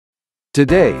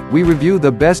Today, we review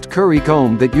the best curry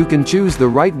comb that you can choose the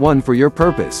right one for your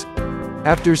purpose.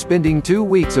 After spending 2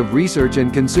 weeks of research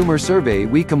and consumer survey,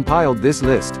 we compiled this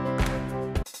list.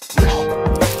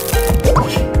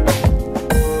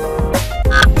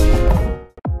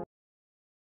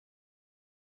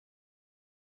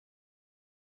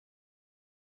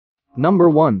 Number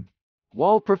 1.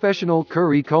 Wall Professional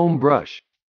Curry Comb Brush.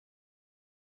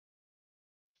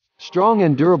 Strong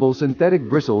and durable synthetic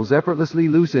bristles effortlessly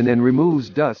loosen and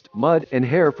removes dust, mud, and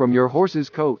hair from your horse's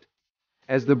coat.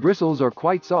 As the bristles are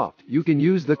quite soft, you can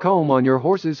use the comb on your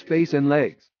horse's face and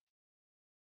legs.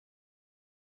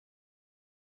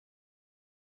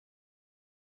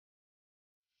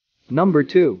 Number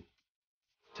 2.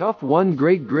 Tough One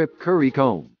Great Grip Curry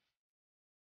Comb.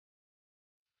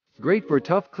 Great for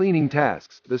tough cleaning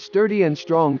tasks, the sturdy and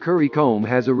strong curry comb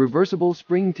has a reversible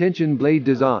spring tension blade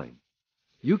design.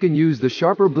 You can use the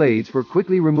sharper blades for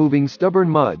quickly removing stubborn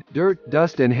mud, dirt,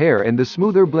 dust and hair, and the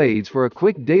smoother blades for a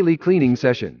quick daily cleaning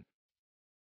session.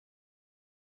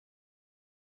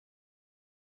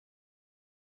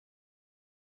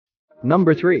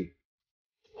 Number 3.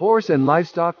 Horse and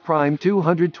Livestock Prime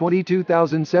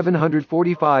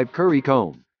 222,745 Curry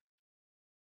Comb.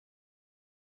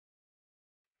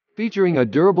 Featuring a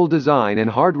durable design and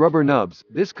hard rubber nubs,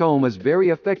 this comb is very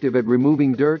effective at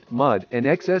removing dirt, mud, and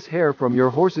excess hair from your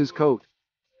horse's coat.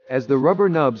 As the rubber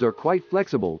nubs are quite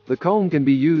flexible, the comb can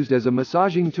be used as a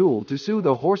massaging tool to soothe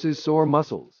a horse's sore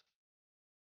muscles.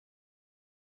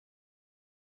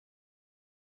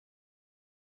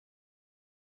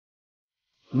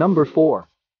 Number 4.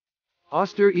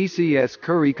 Oster ECS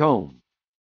Curry Comb.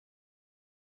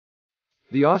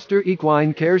 The Oster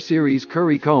Equine Care Series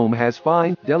Curry Comb has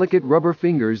fine, delicate rubber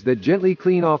fingers that gently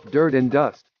clean off dirt and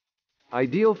dust.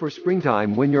 Ideal for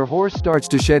springtime when your horse starts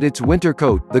to shed its winter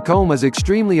coat, the comb is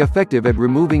extremely effective at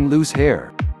removing loose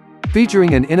hair.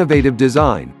 Featuring an innovative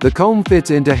design, the comb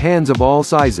fits into hands of all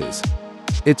sizes.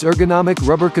 Its ergonomic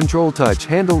rubber control touch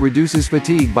handle reduces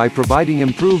fatigue by providing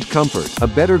improved comfort, a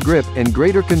better grip, and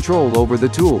greater control over the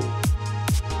tool.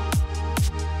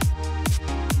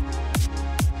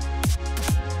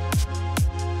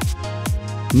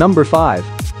 Number 5.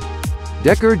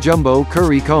 Decker Jumbo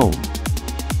Curry Comb.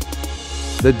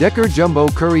 The Decker Jumbo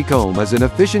Curry Comb is an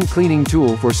efficient cleaning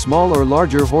tool for small or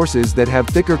larger horses that have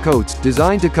thicker coats,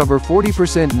 designed to cover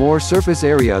 40% more surface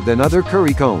area than other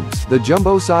curry combs. The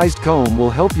jumbo-sized comb will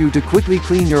help you to quickly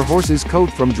clean your horse's coat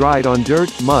from dried-on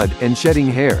dirt, mud, and shedding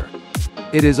hair.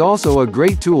 It is also a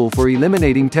great tool for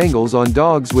eliminating tangles on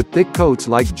dogs with thick coats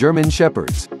like German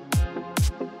Shepherds.